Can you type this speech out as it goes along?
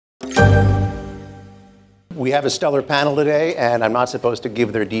We have a stellar panel today, and I'm not supposed to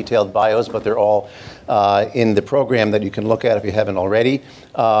give their detailed bios, but they're all in the program that you can look at if you haven't already.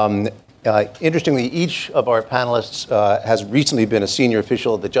 Interestingly, each of our panelists has recently been a senior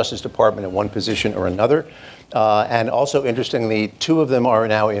official of the Justice Department in one position or another. And also, interestingly, two of them are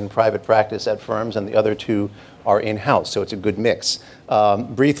now in private practice at firms, and the other two are in-house, so it's a good mix.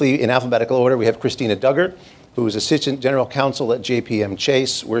 Briefly, in alphabetical order, we have Christina Duggar, who is Assistant General Counsel at JPM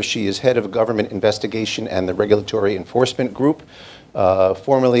Chase, where she is Head of Government Investigation and the Regulatory Enforcement Group.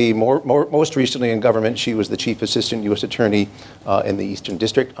 Formerly, most recently in government, she was the Chief Assistant U.S. Attorney in the Eastern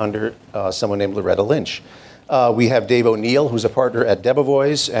District under someone named Loretta Lynch. We have Dave O'Neil, who's a partner at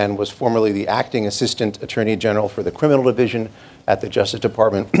Debevoise and was formerly the Acting Assistant Attorney General for the Criminal Division at the Justice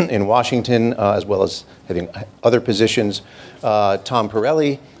Department in Washington, as well as having other positions. Tom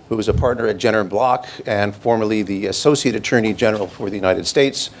Perrelli, who is a partner at Jenner Block and formerly the Associate Attorney General for the United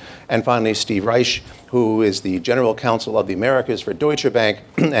States. And finally, Steve Reich, who is the General Counsel of the Americas for Deutsche Bank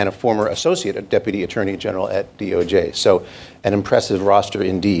and a former Associate Deputy Attorney General at DOJ. So an impressive roster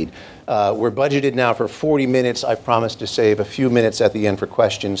indeed. We're budgeted now for 40 minutes. I promised to save a few minutes at the end for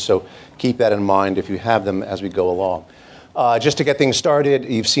questions, so keep that in mind if you have them as we go along. Just to get things started,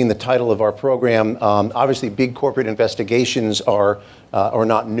 you've seen the title of our program. Obviously, big corporate investigations are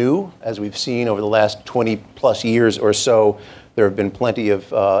not new. As we've seen over the last 20 plus years or so, there have been plenty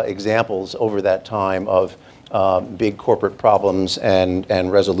of examples over that time of big corporate problems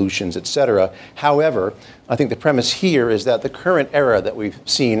and resolutions, et cetera. However, I think the premise here is that the current era that we've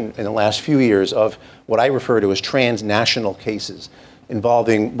seen in the last few years of what I refer to as transnational cases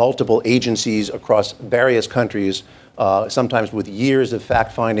involving multiple agencies across various countries, sometimes with years of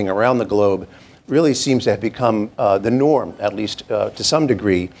fact-finding around the globe, really seems to have become the norm, at least to some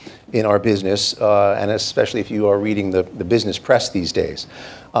degree, in our business, and especially if you are reading the business press these days.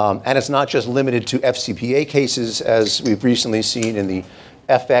 And it's not just limited to FCPA cases, as we've recently seen in the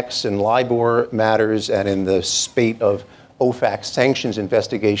FX and LIBOR matters and in the spate of OFAC sanctions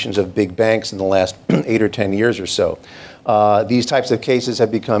investigations of big banks in the last 8 or 10 years or so. These types of cases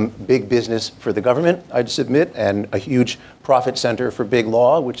have become big business for the government, I'd submit, and a huge profit center for big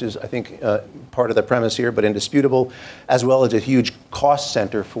law, which is, I think, part of the premise here, but indisputable, as well as a huge cost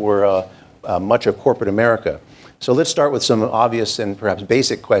center for much of corporate America. So let's start with some obvious and perhaps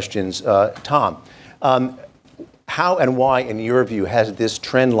basic questions. Tom, how and why, in your view, has this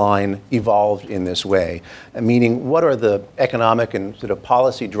trend line evolved in this way? Meaning, what are the economic and sort of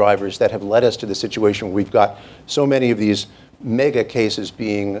policy drivers that have led us to the situation where we've got so many of these mega cases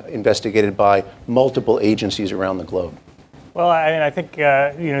being investigated by multiple agencies around the globe? Well, I mean, I think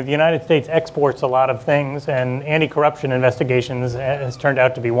the United States exports a lot of things, and anti-corruption investigations has turned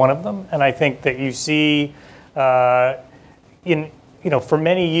out to be one of them. And I think that you see for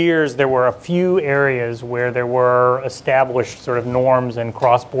many years, there were a few areas where there were established sort of norms and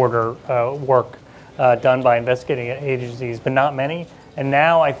cross-border work done by investigating agencies, but not many. And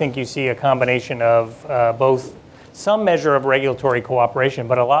now I think you see a combination of both some measure of regulatory cooperation,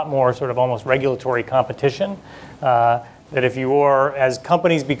 but a lot more sort of almost regulatory competition. That if you are, as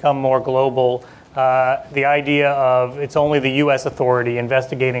companies become more global, the idea of it's only the U.S. authority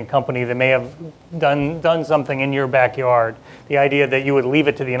investigating a company that may have done something in your backyard, the idea that you would leave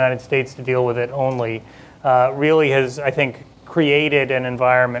it to the United States to deal with it only, really has, I think, created an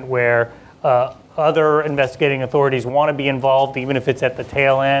environment where other investigating authorities want to be involved, even if it's at the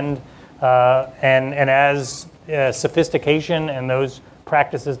tail end. And as sophistication and those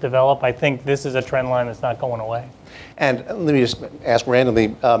practices develop, I think this is a trend line that's not going away. And let me just ask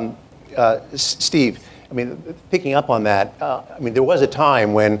randomly, Steve, I mean, picking up on that, I mean, there was a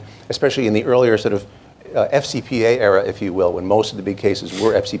time when, especially in the earlier sort of FCPA era, if you will, when most of the big cases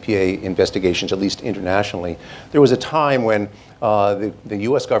were FCPA investigations, at least internationally, there was a time when the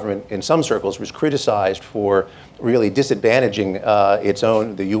U.S. government, in some circles, was criticized for really disadvantaging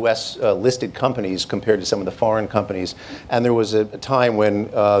the U.S. Listed companies compared to some of the foreign companies. And there was a time when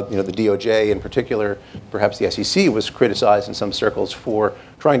the DOJ, in particular, perhaps the SEC, was criticized in some circles for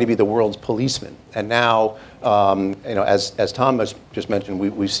trying to be the world's policeman. And now, as Tom has just mentioned,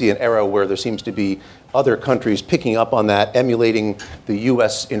 we see an era where there seems to be other countries picking up on that, emulating the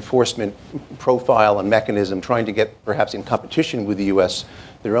U.S. enforcement profile and mechanism, trying to get perhaps in competition with the U.S.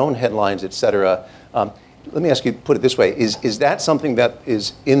 their own headlines, et cetera. Let me ask you, put it this way, is that something that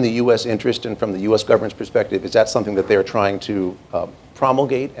is in the U.S. interest, and from the U.S. government's perspective, is that something that they're trying to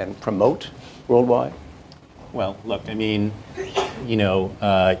promulgate and promote worldwide? Well, look, I mean,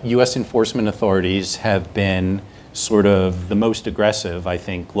 U.S. enforcement authorities have been sort of the most aggressive, I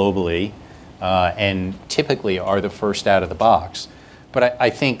think, globally, and typically are the first out of the box. But I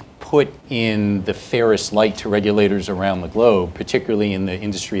think put in the fairest light to regulators around the globe, particularly in the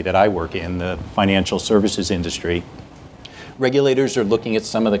industry that I work in, the financial services industry. Regulators are looking at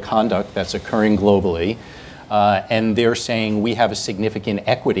some of the conduct that's occurring globally, and they're saying we have a significant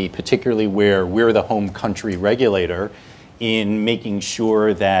equity, particularly where we're the home country regulator, in making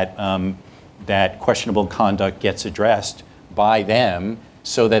sure that that questionable conduct gets addressed by them,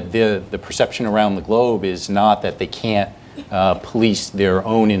 so that the perception around the globe is not that they can't police their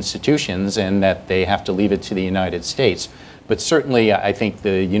own institutions and that they have to leave it to the United States. But certainly, I think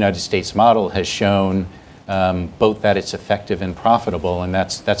the United States model has shown both that it's effective and profitable, and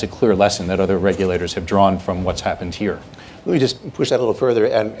that's a clear lesson that other regulators have drawn from what's happened here. Let me just push that a little further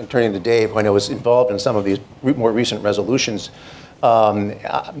and turning to Dave, who I know was involved in some of these more recent resolutions.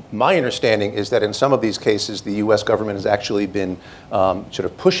 My understanding is that in some of these cases, the U.S. government has actually been sort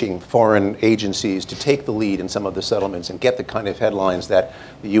of pushing foreign agencies to take the lead in some of the settlements and get the kind of headlines that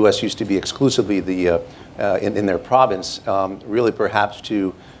the U.S. used to be exclusively in their province, really perhaps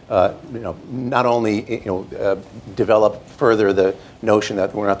to not only develop further the notion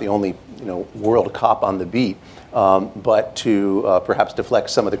that we're not the only world cop on the beat, but to perhaps deflect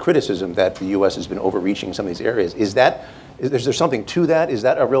some of the criticism that the U.S. has been overreaching in some of these areas. Is there something to that? Is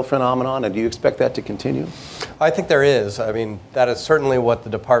that a real phenomenon, and do you expect that to continue? I think there is. I mean, that is certainly what the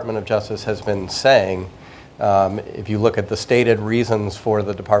Department of Justice has been saying. If you look at the stated reasons for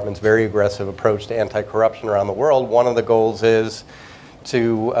the department's very aggressive approach to anti-corruption around the world, one of the goals is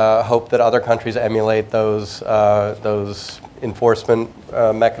to hope that other countries emulate those enforcement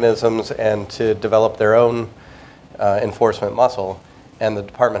mechanisms and to develop their own enforcement muscle. And the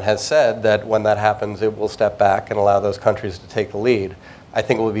department has said that when that happens, it will step back and allow those countries to take the lead. I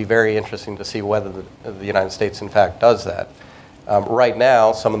think it would be very interesting to see whether the United States, in fact, does that. Right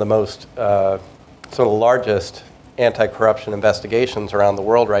now, some of the largest anti-corruption investigations around the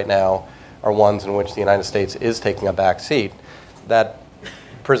world right now are ones in which the United States is taking a back seat. That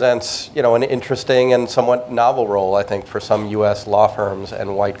presents, an interesting and somewhat novel role, I think, for some U.S. law firms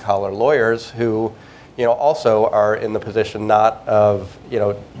and white-collar lawyers who also are in the position not of,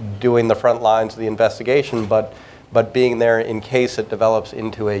 doing the front lines of the investigation, but being there in case it develops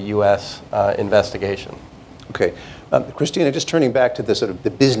into a U.S. Investigation. Okay. Christina, just turning back to the sort of the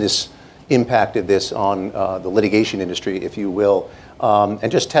business impact of this on the litigation industry, if you will,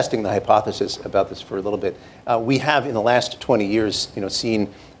 and just testing the hypothesis about this for a little bit. We have, in the last 20 years,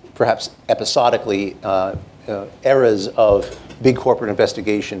 seen perhaps episodically eras of big corporate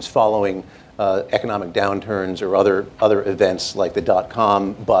investigations following economic downturns or other events like the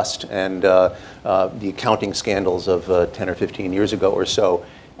 .com bust and the accounting scandals of 10 or 15 years ago or so.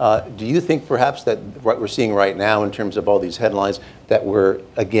 Do you think perhaps that what we're seeing right now in terms of all these headlines, that we're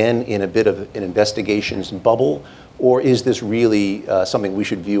again in a bit of an investigations bubble, or is this really something we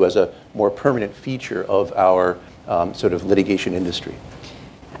should view as a more permanent feature of our sort of litigation industry?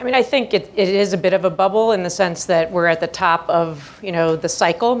 I mean, I think it is a bit of a bubble in the sense that we're at the top of, the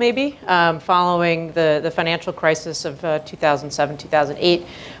cycle maybe, following the financial crisis of 2007, 2008.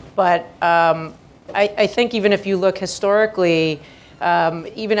 But I think even if you look historically,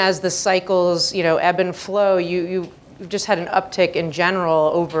 even as the cycles, ebb and flow, you've just had an uptick in general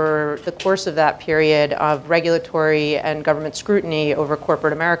over the course of that period of regulatory and government scrutiny over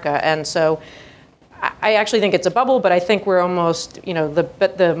corporate America. And so I actually think it's a bubble, but I think we're almost,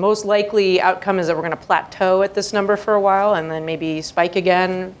 the most likely outcome is that we're going to plateau at this number for a while and then maybe spike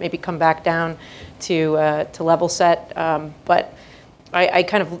again, maybe come back down to level set. But I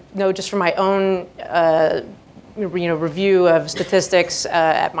kind of know just from my own review of statistics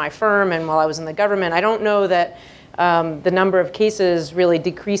at my firm and while I was in the government, I don't know that the number of cases really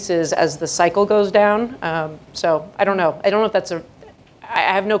decreases as the cycle goes down. So I don't know. I don't know if that's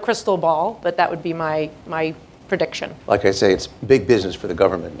I have no crystal ball, but that would be my prediction. Like I say, it's big business for the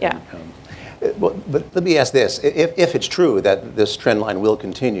government. Yeah. But let me ask this. If it's true that this trend line will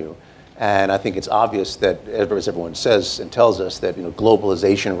continue, and I think it's obvious that, as everyone says and tells us, that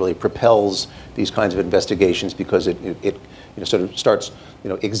globalization really propels these kinds of investigations because it sort of starts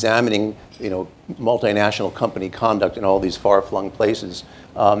examining multinational company conduct in all these far-flung places.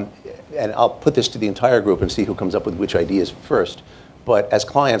 And I'll put this to the entire group and see who comes up with which ideas first. But as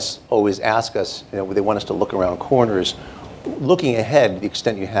clients always ask us, they want us to look around corners. Looking ahead, to the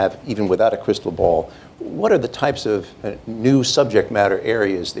extent you have, even without a crystal ball, what are the types of new subject matter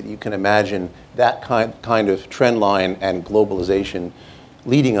areas that you can imagine that kind of trend line and globalization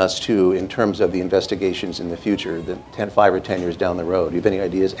leading us to in terms of the investigations in the future, 5 or 10 years down the road? Do you have any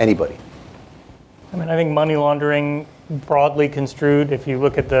ideas? Anybody? I mean, I think money laundering, broadly construed, if you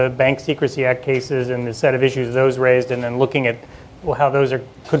look at the Bank Secrecy Act cases and the set of issues those raised, and then looking at how those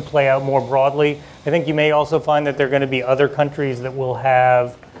could play out more broadly. I think you may also find that there are going to be other countries that will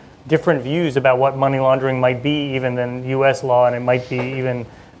have different views about what money laundering might be even than U.S. law, and it might be even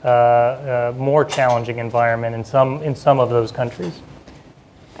a more challenging environment in some of those countries.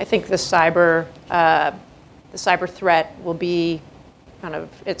 I think the cyber threat will be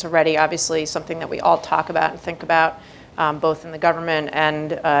it's already obviously something that we all talk about and think about, both in the government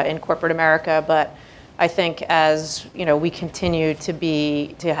and in corporate America. But I think as we continue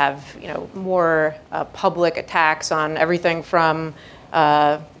to have more public attacks on everything from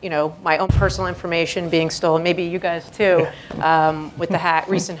my own personal information being stolen, maybe you guys too, with the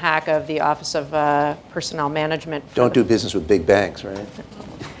recent hack of the Office of Personnel Management. Don't do business with big banks, right?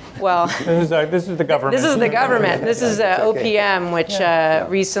 Well, this is the government. This is the government. This is OPM, which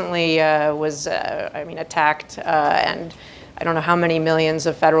recently was, attacked, and I don't know how many millions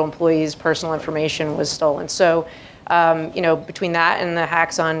of federal employees' personal information was stolen. So, between that and the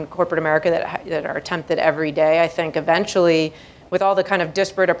hacks on corporate America that are attempted every day, I think eventually, with all the kind of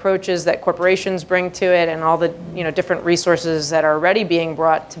disparate approaches that corporations bring to it, and all the different resources that are already being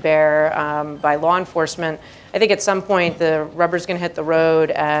brought to bear by law enforcement, I think at some point the rubber's going to hit the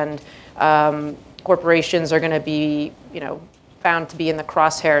road, and corporations are going to be found to be in the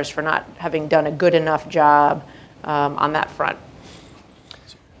crosshairs for not having done a good enough job on that front.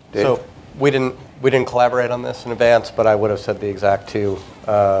 Dave? So we didn't collaborate on this in advance, but I would have said the exact two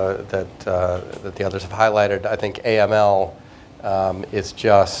that the others have highlighted. I think AML is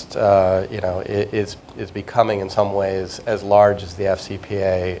just is becoming in some ways as large as the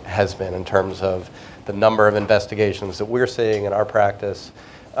FCPA has been in terms of the number of investigations that we're seeing in our practice.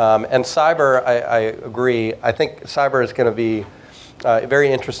 And cyber, I agree. I think cyber is going to be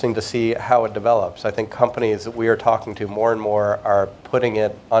very interesting to see how it develops. I think companies that we are talking to more and more are putting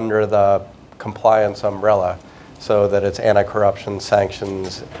it under the compliance umbrella, so that it's anti-corruption,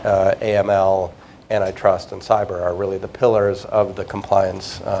 sanctions, AML, antitrust, and cyber are really the pillars of the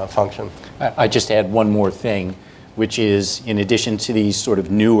compliance function. I just add one more thing, which is, in addition to these sort of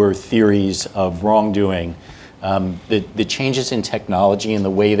newer theories of wrongdoing, the changes in technology and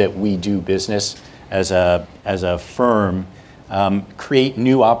the way that we do business as a firm create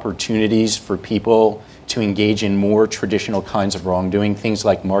new opportunities for people to engage in more traditional kinds of wrongdoing, things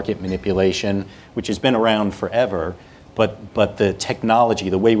like market manipulation, which has been around forever, but the technology,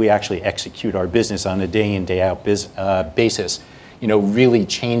 the way we actually execute our business on a day in, day out basis, really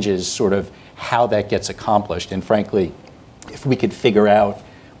changes sort of how that gets accomplished. And frankly, if we could figure out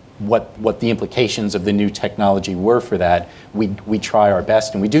what the implications of the new technology were for that, we try our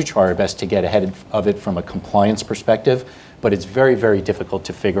best, and we do try our best to get ahead of it from a compliance perspective, but it's very, very difficult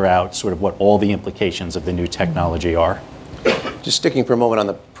to figure out sort of what all the implications of the new technology are. Just sticking for a moment on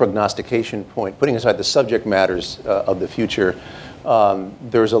the prognostication point, putting aside the subject matters of the future,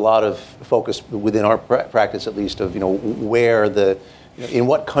 there's a lot of focus within our practice, at least, of where in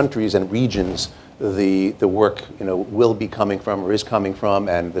what countries and regions the work will be coming from or is coming from,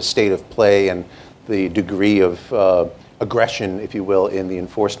 and the state of play and the degree of aggression, if you will, in the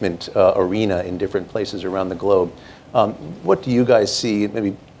enforcement arena in different places around the globe. What do you guys see?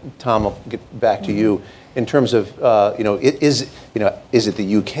 Maybe Tom, I'll get back to you. In terms of, is it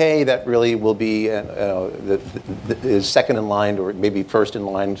the UK that really will be is second in line, or maybe first in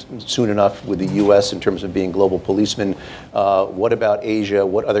line soon enough with the US in terms of being global policemen? What about Asia?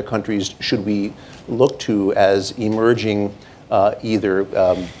 What other countries should we look to as emerging either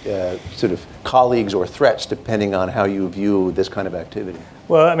sort of colleagues or threats, depending on how you view this kind of activity?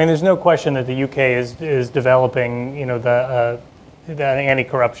 Well, I mean, there's no question that the UK is developing, the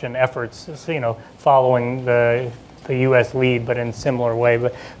anti-corruption efforts, following the U.S. lead, but in similar way.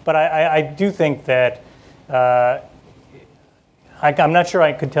 But I do think that I'm not sure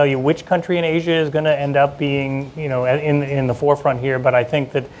I could tell you which country in Asia is going to end up being, in the forefront here. But I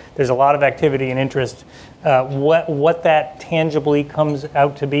think that there's a lot of activity and interest. What that tangibly comes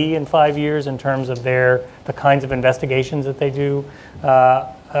out to be in 5 years in terms of the kinds of investigations that they do,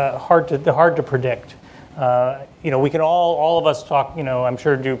 hard to predict. We can all of us talk, I'm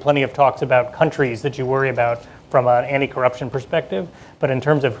sure do plenty of talks about countries that you worry about from an anti-corruption perspective, but in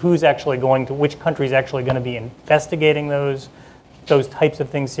terms of which country is actually going to be investigating those types of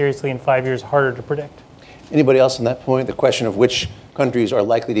things seriously in 5 years, harder to predict. Anybody else on that point? The question of which countries are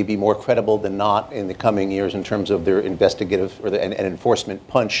likely to be more credible than not in the coming years in terms of their investigative and enforcement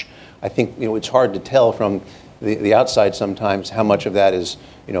punch. I think it's hard to tell from the outside sometimes how much of that is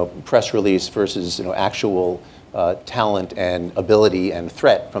press release versus actual talent and ability and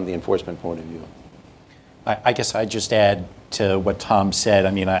threat from the enforcement point of view. I guess I'd just add to what Tom said.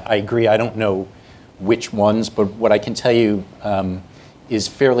 I mean, I agree. I don't know which ones, but what I can tell you is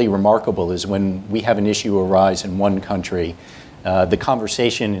fairly remarkable is when we have an issue arise in one country, the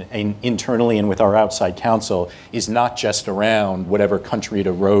conversation internally and with our outside counsel is not just around whatever country it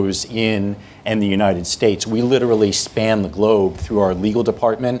arose in and the United States. We literally span the globe through our legal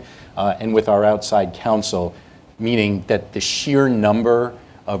department and with our outside counsel, meaning that the sheer number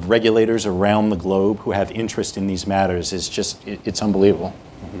of regulators around the globe who have interest in these matters is just, it's unbelievable.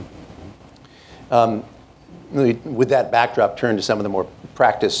 With that backdrop, turn to some of the more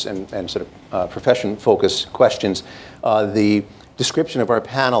practice and sort of profession-focused questions. The description of our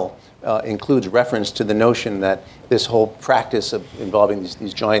panel includes reference to the notion that this whole practice of involving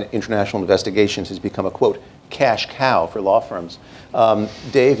these giant international investigations has become a, quote, cash cow for law firms.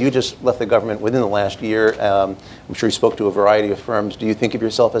 Dave, you just left the government within the last year. I'm sure you spoke to a variety of firms. Do you think of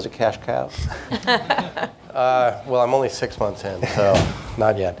yourself as a cash cow? Well, I'm only 6 months in, so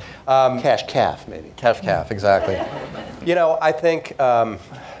not yet. Cash calf, maybe. Cash calf, exactly. You know, I think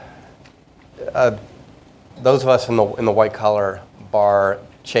those of us in the white-collar bar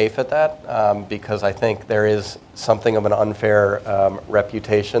chafe at that because I think there is something of an unfair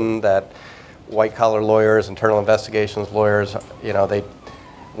reputation that white-collar lawyers, internal investigations lawyers, you know,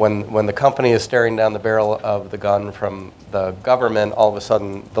 when the company is staring down the barrel of the gun from the government, all of a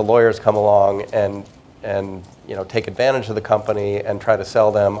sudden the lawyers come along and you know, take advantage of the company and try to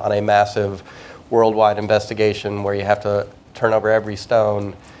sell them on a massive worldwide investigation where you have to turn over every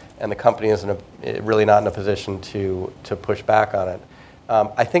stone, and the company is really not in a position to push back on it.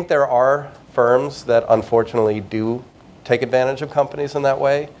 I think there are firms that unfortunately do take advantage of companies in that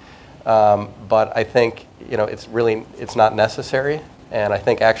way, but I think, you know, it's not necessary. And I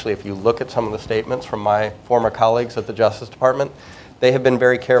think actually if you look at some of the statements from my former colleagues at the Justice Department, they have been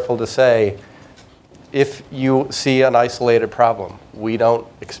very careful to say, if you see an isolated problem, we don't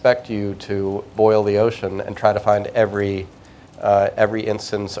expect you to boil the ocean and try to find every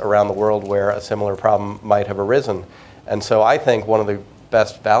instance around the world where a similar problem might have arisen. And so I think one of the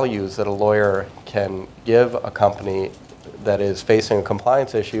best values that a lawyer can give a company that is facing a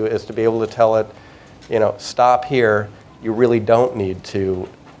compliance issue is to be able to tell it, you know, stop here. You really don't need to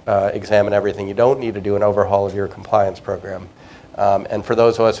examine everything. You don't need to do an overhaul of your compliance program. And for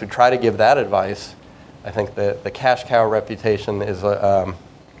those of us who try to give that advice, I think the cash cow reputation is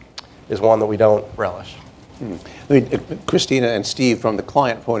one that we don't relish. I mean, Christina and Steve, from the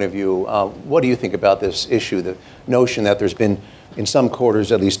client point of view, what do you think about this issue, the notion that there's been, in some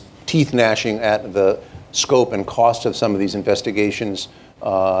quarters at least, teeth gnashing at the scope and cost of some of these investigations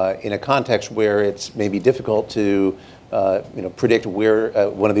in a context where it's maybe difficult to predict where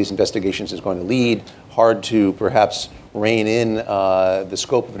one of these investigations is going to lead, hard to perhaps rein in the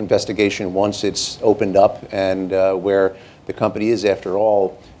scope of an investigation once it's opened up, and where the company is, after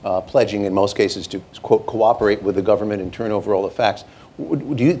all, pledging in most cases to, quote, cooperate with the government and turn over all the facts.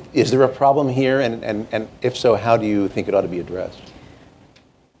 Is there a problem here, and if so, how do you think it ought to be addressed?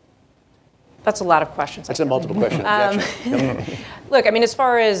 That's a lot of questions. That's a multiple question. Look, I mean, as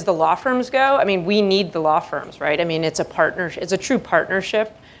far as the law firms go, I mean, we need the law firms, right? I mean, it's a partnership. It's a true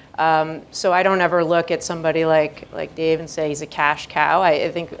partnership. So I don't ever look at somebody like Dave and say he's a cash cow. I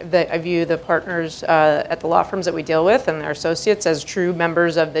think that I view the partners at the law firms that we deal with and their associates as true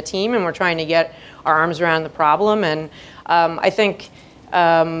members of the team, and we're trying to get our arms around the problem. And I think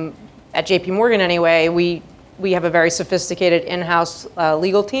at JP Morgan anyway, we have a very sophisticated in-house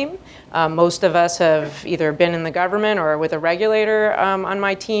legal team. Most of us have either been in the government or with a regulator on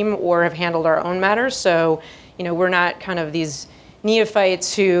my team, or have handled our own matters. So, you know, we're not kind of these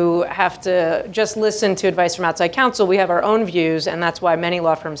neophytes who have to just listen to advice from outside counsel. We have our own views, and that's why many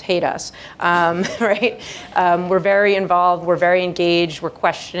law firms hate us, right? We're very involved, we're very engaged, we're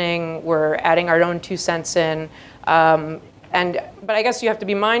questioning, we're adding our own 2 cents in. But I guess you have to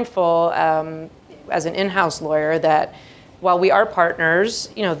be mindful as an in-house lawyer that while we are partners,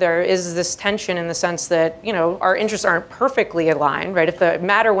 you know, there is this tension in the sense that, you know, our interests aren't perfectly aligned, right? If the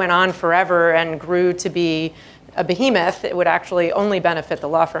matter went on forever and grew to be a behemoth, it would actually only benefit the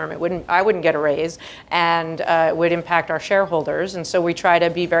law firm. I wouldn't get a raise, and it would impact our shareholders. And so we try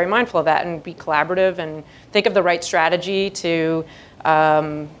to be very mindful of that and be collaborative and think of the right strategy to,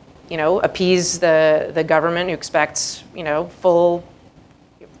 you know, appease the government who expects, you know, full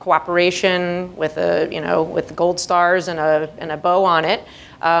cooperation with with gold stars and a bow on it.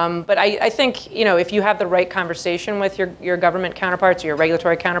 But I think, you know, if you have the right conversation with your government counterparts or your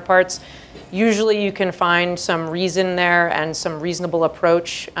regulatory counterparts, usually you can find some reason there and some reasonable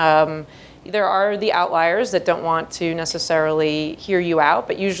approach. There are the outliers that don't want to necessarily hear you out,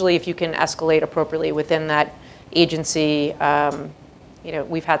 but usually if you can escalate appropriately within that agency,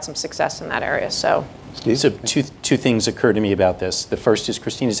 we've had some success in that area. So, So two things occur to me about this. The first is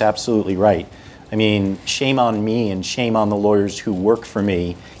Christina's absolutely right. I mean, shame on me and shame on the lawyers who work for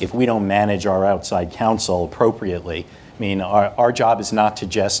me if we don't manage our outside counsel appropriately. I mean, our job is not to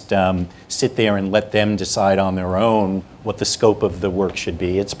just sit there and let them decide on their own what the scope of the work should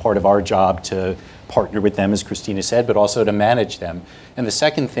be. It's part of our job to partner with them, as Christina said, but also to manage them. And the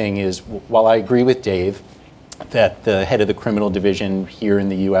second thing is, while I agree with Dave that the head of the criminal division here in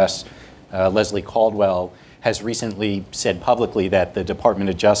the U.S., Leslie Caldwell, has recently said publicly that the Department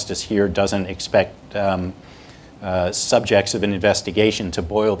of Justice here doesn't expect subjects of an investigation to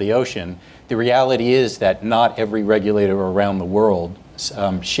boil the ocean. The reality is that not every regulator around the world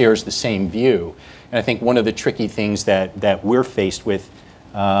shares the same view. And I think one of the tricky things that we're faced with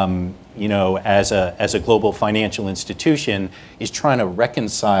as a global financial institution is trying to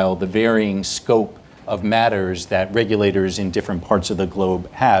reconcile the varying scope of matters that regulators in different parts of the globe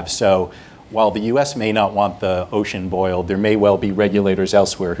have. So while the U.S. may not want the ocean boiled, there may well be regulators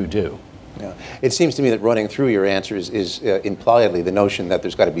elsewhere who do. Yeah. It seems to me that running through your answers is impliedly the notion that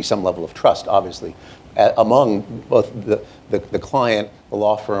there's got to be some level of trust, obviously, among both the client, the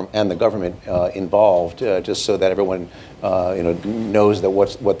law firm, and the government involved, just so that everyone knows that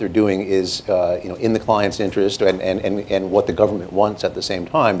what they're doing is in the client's interest and what the government wants at the same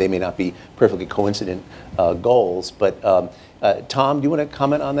time. They may not be perfectly coincident goals, but Tom, do you want to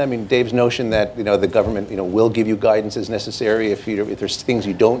comment on that? I mean, Dave's notion that the government will give you guidance as necessary if there's things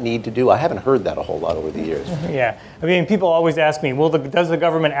you don't need to do. I haven't heard that a whole lot over the years. Yeah, I mean, people always ask me, well, does the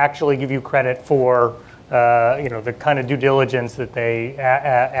government actually give you credit for the kind of due diligence that they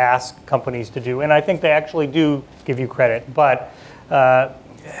ask companies to do? And I think they actually do give you credit. But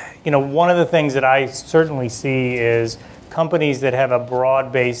one of the things that I certainly see is companies that have a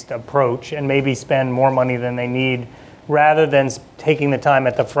broad-based approach and maybe spend more money than they need, rather than taking the time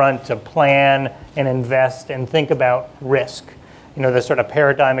at the front to plan and invest and think about risk. The sort of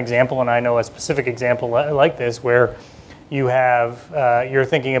paradigm example, and I know a specific example like this, where you have, you're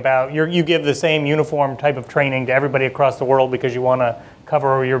thinking about, you give the same uniform type of training to everybody across the world because you want to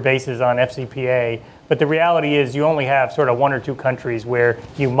cover your bases on FCPA. But the reality is you only have sort of one or two countries where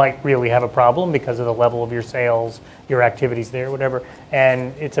you might really have a problem because of the level of your sales, your activities there, whatever.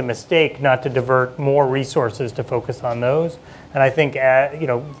 And it's a mistake not to divert more resources to focus on those. And I think,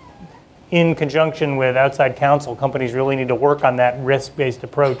 in conjunction with outside counsel, companies really need to work on that risk-based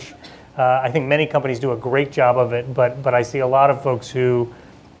approach. I think many companies do a great job of it, but I see a lot of folks who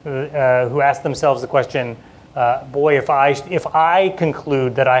ask themselves the question, boy, if I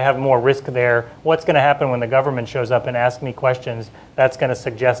conclude that I have more risk there, what's going to happen when the government shows up and asks me questions? That's going to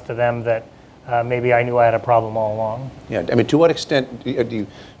suggest to them that maybe I knew I had a problem all along. Yeah, I mean, to what extent do you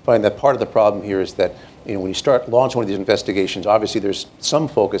find that part of the problem here is that when you launch one of these investigations, obviously there's some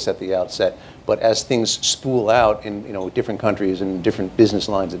focus at the outset, but as things spool out in different countries and different business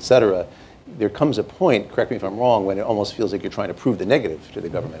lines, et cetera, there comes a point, correct me if I'm wrong, when it almost feels like you're trying to prove the negative to the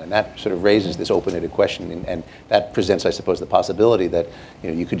government, and that sort of raises this open-ended question, and that presents, I suppose, the possibility that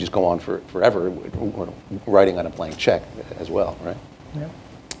you could just go on forever writing on a blank check as well, right? Yeah.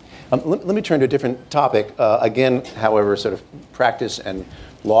 Let me turn to a different topic. Again, however, sort of practice and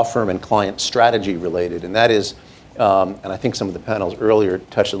law firm and client strategy related, and that is, and I think some of the panels earlier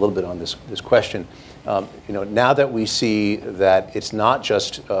touched a little bit on this question. Now that we see that it's not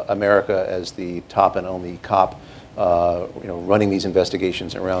just America as the top and only cop, running these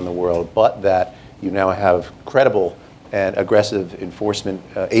investigations around the world, but that you now have credible and aggressive enforcement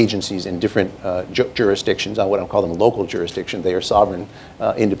agencies in different jurisdictions. I wouldn't call them local jurisdictions. They are sovereign,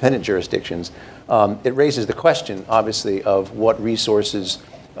 independent jurisdictions. It raises the question, obviously, of what resources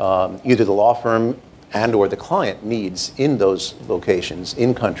either the law firm and or the client needs in those locations,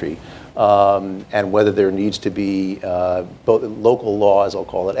 in country, and whether there needs to be both local law, as I'll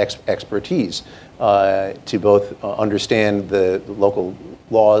call it, expertise to both understand the local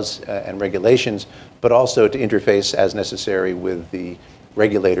laws and regulations, but also to interface as necessary with the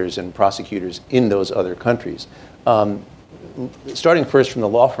regulators and prosecutors in those other countries. Starting first from the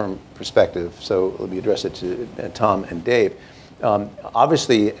law firm perspective, so let me address it to Tom and Dave.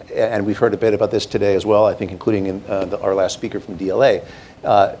 Obviously, and we've heard a bit about this today as well, I think including in our last speaker from DLA,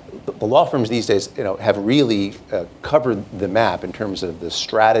 the law firms these days have really covered the map in terms of the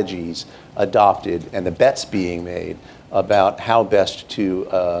strategies adopted and the bets being made about how best to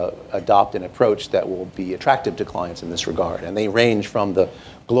adopt an approach that will be attractive to clients in this regard. And they range from the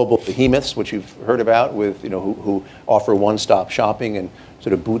global behemoths, which you've heard about, with who offer one-stop shopping and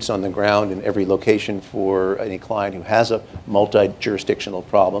sort of boots on the ground in every location for any client who has a multi-jurisdictional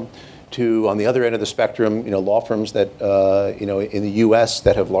problem, to, on the other end of the spectrum, law firms that, in the U.S.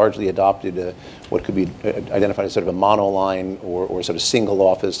 that have largely adopted what could be identified as sort of a monoline or sort of single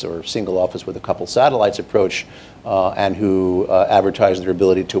office with a couple satellites approach, and who advertise their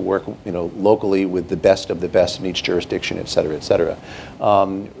ability to work, locally with the best of the best in each jurisdiction, et cetera, et cetera.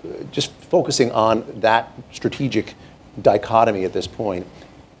 Just focusing on that strategic dichotomy at this point,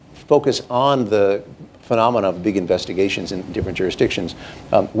 focus on the phenomena of big investigations in different jurisdictions.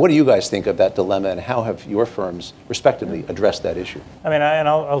 What do you guys think of that dilemma, and how have your firms, respectively, addressed that issue? I mean,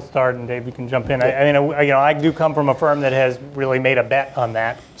 I'll start, and Dave, you can jump in. I do come from a firm that has really made a bet on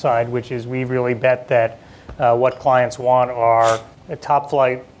that side, which is we really bet that what clients want are a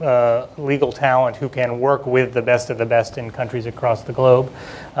top-flight legal talent who can work with the best of the best in countries across the globe.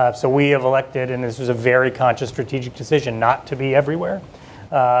 So we have elected, and this was a very conscious strategic decision, not to be everywhere.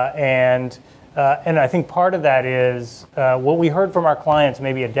 And I think part of that is what we heard from our clients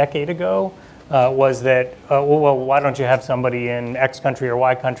maybe a decade ago was that, well, why don't you have somebody in X country or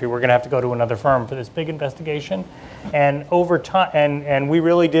Y country? We're going to have to go to another firm for this big investigation. And over time, and we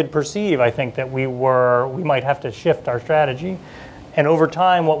really did perceive, I think, that we might have to shift our strategy. And over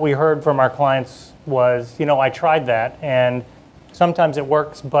time, what we heard from our clients was, I tried that, and sometimes it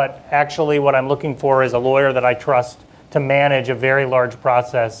works, but actually what I'm looking for is a lawyer that I trust to manage a very large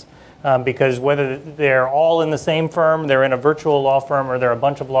process. Because whether they're all in the same firm, they're in a virtual law firm, or they're a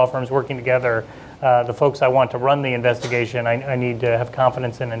bunch of law firms working together, the folks I want to run the investigation, I need to have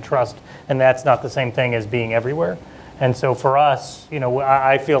confidence in and trust, and that's not the same thing as being everywhere. And so for us,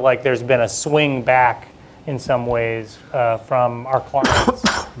 I feel like there's been a swing back in some ways from our clients,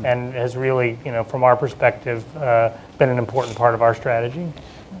 and has really, from our perspective, been an important part of our strategy.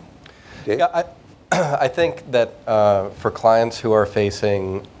 Yeah, I think that for clients who are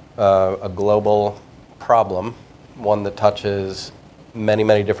facing a global problem, one that touches many,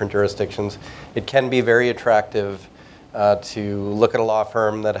 many different jurisdictions, it can be very attractive to look at a law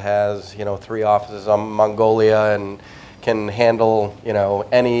firm that has, 3 offices on Mongolia and can handle,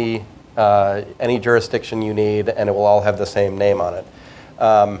 any jurisdiction you need, and it will all have the same name on it.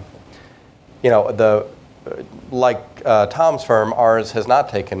 Like Tom's firm, ours has not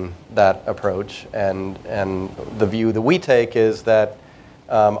taken that approach, and the view that we take is that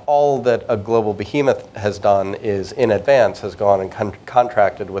all that a global behemoth has done is, in advance, has gone and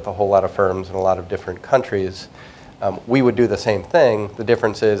contracted with a whole lot of firms in a lot of different countries. We would do the same thing. The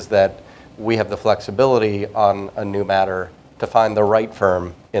difference is that we have the flexibility on a new matter to find the right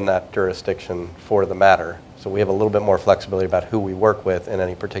firm in that jurisdiction for the matter. So we have a little bit more flexibility about who we work with in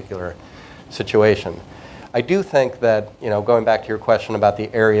any particular situation. I do think that, going back to your question about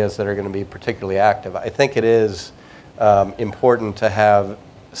the areas that are going to be particularly active, I think it is important to have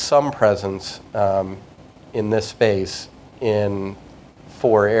some presence in this space in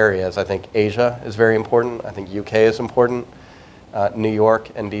 4 areas. I think Asia is very important. I think UK is important. New York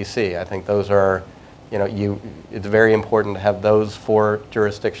and DC. I think those are, it's very important to have those 4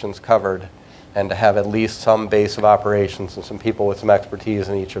 jurisdictions covered, and to have at least some base of operations and some people with some expertise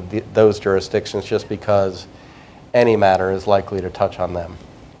in each of those jurisdictions, just because any matter is likely to touch on them.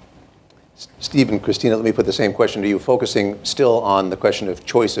 Steve and Christina, let me put the same question to you, focusing still on the question of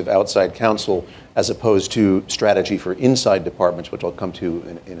choice of outside counsel as opposed to strategy for inside departments, which I'll come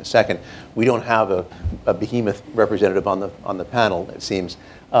to in a second. We don't have a behemoth representative on the panel, it seems.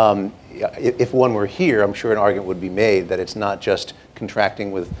 If one were here, I'm sure an argument would be made that it's not just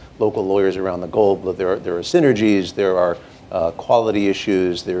contracting with local lawyers around the globe, but there are synergies, there are quality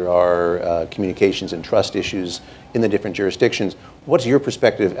issues, there are communications and trust issues in the different jurisdictions. What's your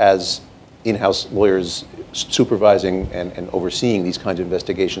perspective as in-house lawyers supervising and overseeing these kinds of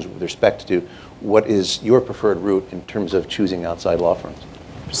investigations with respect to what is your preferred route in terms of choosing outside law firms?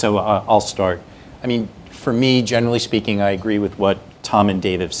 So I'll start. I mean, for me, generally speaking, I agree with what Tom and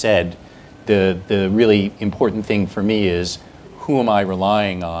Dave have said. The really important thing for me is who am I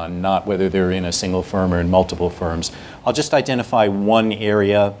relying on, not whether they're in a single firm or in multiple firms. I'll just identify one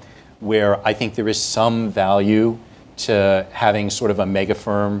area where I think there is some value to having sort of a mega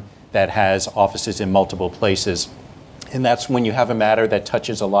firm that has offices in multiple places. And that's when you have a matter that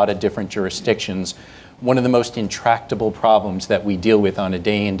touches a lot of different jurisdictions. One of the most intractable problems that we deal with on a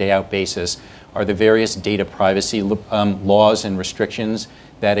day in, day out basis are the various data privacy laws and restrictions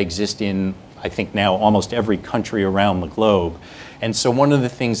that exist in, I think now, almost every country around the globe. And so one of the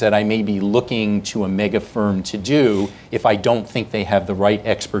things that I may be looking to a mega firm to do, if I don't think they have the right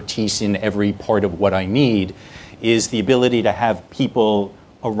expertise in every part of what I need, is the ability to have people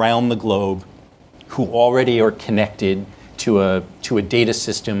around the globe who already are connected to a data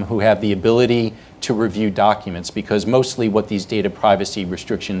system who have the ability to review documents, because mostly what these data privacy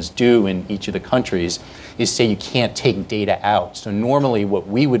restrictions do in each of the countries is say you can't take data out. So normally what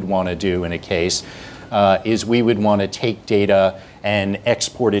we would want to do in a case is we would want to take data and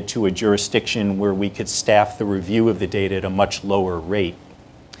export it to a jurisdiction where we could staff the review of the data at a much lower rate.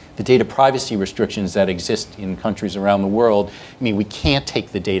 The data privacy restrictions that exist in countries around the world mean we can't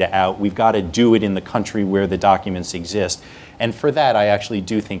take the data out. We've got to do it in the country where the documents exist. And for that, I actually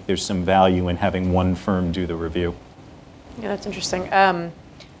do think there's some value in having one firm do the review. Yeah, that's interesting.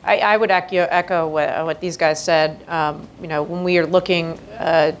 I would echo what these guys said. You know, when we are looking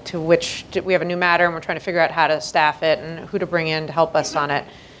we have a new matter and we're trying to figure out how to staff it and who to bring in to help us on it.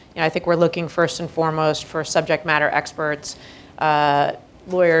 You know, I think we're looking first and foremost for subject matter experts,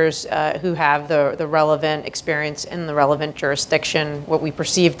 lawyers who have the relevant experience in the relevant jurisdiction, what we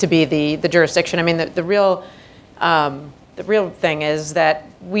perceive to be the jurisdiction. I mean, the real thing is that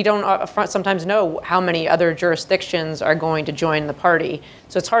we don't sometimes know how many other jurisdictions are going to join the party.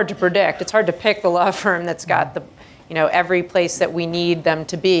 So it's hard to predict. It's hard to pick the law firm that's got every place that we need them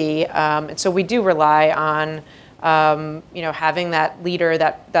to be. And so we do rely on having that leader,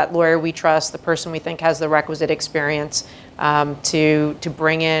 that lawyer we trust, the person we think has the requisite experience to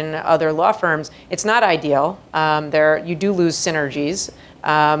bring in other law firms. It's not ideal. You do lose synergies,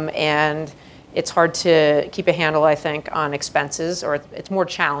 and it's hard to keep a handle, I think, on expenses, or it's more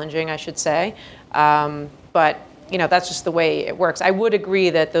challenging, I should say. But that's just the way it works. I would agree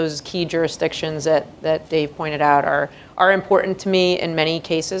that those key jurisdictions that Dave pointed out are important to me in many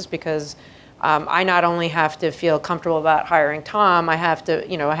cases, because I not only have to feel comfortable about hiring Tom, I have to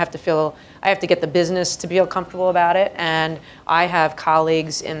get the business to feel comfortable about it. And I have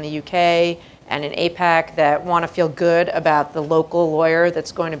colleagues in the UK and in APAC that want to feel good about the local lawyer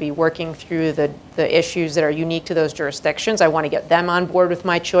that's going to be working through the issues that are unique to those jurisdictions. I want to get them on board with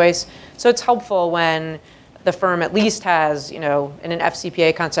my choice. So it's helpful when the firm at least has, in an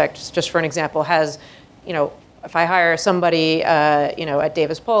FCPA context, just for an example, has, if I hire somebody, at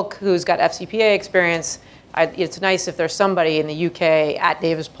Davis Polk who's got FCPA experience, it's nice if there's somebody in the UK at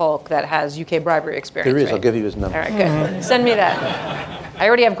Davis Polk that has UK bribery experience. There is. Right? I'll give you his number. All right, good. Send me that. I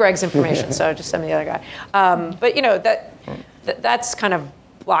already have Greg's information, so just send me the other guy. But that's kind of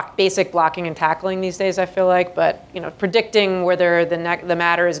basic blocking and tackling these days, I feel like. But predicting whether the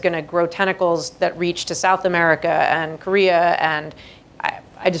matter is going to grow tentacles that reach to South America and Korea, and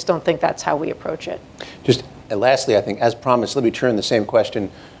I just don't think that's how we approach it. Just lastly, I think, as promised, let me turn the same question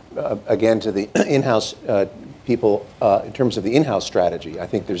again to the in-house people in terms of the in-house strategy. I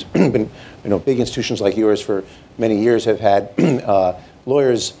think there's been, big institutions like yours for many years have had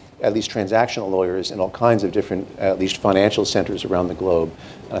lawyers, at least transactional lawyers, in all kinds of different, at least financial centers around the globe.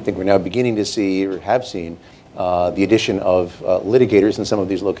 And I think we're now beginning to see, or have seen, the addition of litigators in some of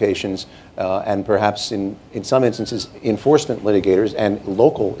these locations, and perhaps in some instances, enforcement litigators and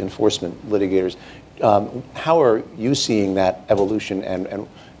local enforcement litigators. How are you seeing that evolution,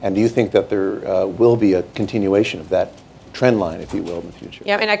 and do you think that there will be a continuation of that trend line, if you will, in the future?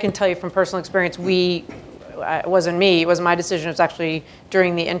 Yeah, I mean, I can tell you from personal experience, it wasn't me, it was my decision. It was actually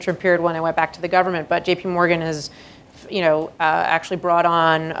during the interim period when I went back to the government, but JP Morgan has actually brought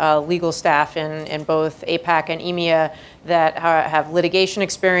on legal staff in both APAC and EMEA that have litigation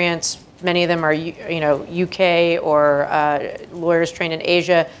experience. Many of them are, UK or lawyers trained in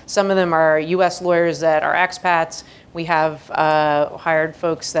Asia. Some of them are US lawyers that are expats. We have hired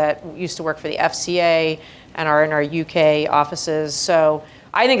folks that used to work for the FCA and are in our UK offices. So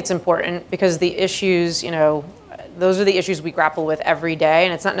I think it's important because the issues, those are the issues we grapple with every day.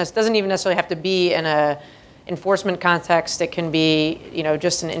 And it doesn't even necessarily have to be in a enforcement context. It can be,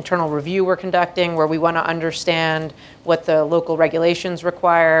 just an internal review we're conducting where we want to understand what the local regulations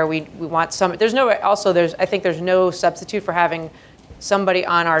require. We want some. I think there's no substitute for having somebody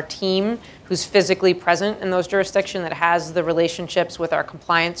on our team who's physically present in those jurisdictions, that has the relationships with our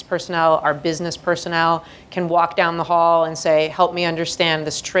compliance personnel, our business personnel, can walk down the hall and say, help me understand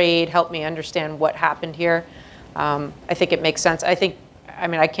this trade, help me understand what happened here. I think it makes sense. I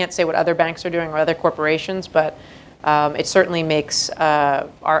can't say what other banks are doing or other corporations, but it certainly makes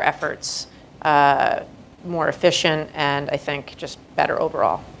our efforts more efficient and I think just better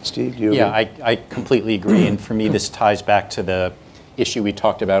overall. Steve, do you agree? Yeah, I completely agree. And for me, this ties back to the issue we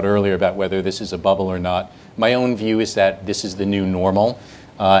talked about earlier about whether this is a bubble or not. My own view is that this is the new normal.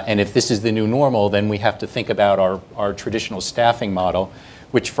 And if this is the new normal, then we have to think about our traditional staffing model,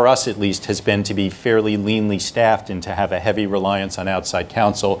 which for us at least has been to be fairly leanly staffed and to have a heavy reliance on outside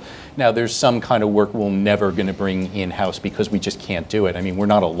counsel. Now there's some kind of work we're never going to bring in-house because we just can't do it. I mean, we're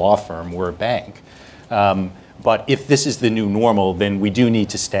not a law firm, we're a bank. But if this is the new normal, then we do need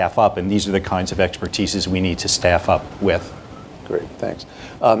to staff up, and these are the kinds of expertises we need to staff up with. Great, thanks.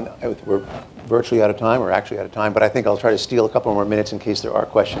 We're virtually out of time, or actually out of time, but I think I'll try to steal a couple more minutes in case there are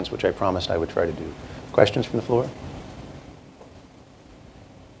questions, which I promised I would try to do. Questions from the floor?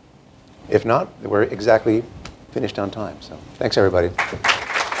 If not, we're exactly finished on time. So thanks, everybody.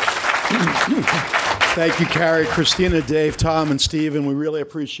 Thank you, Carey, Christina, Dave, Tom, and Stephen. We really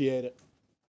appreciate it.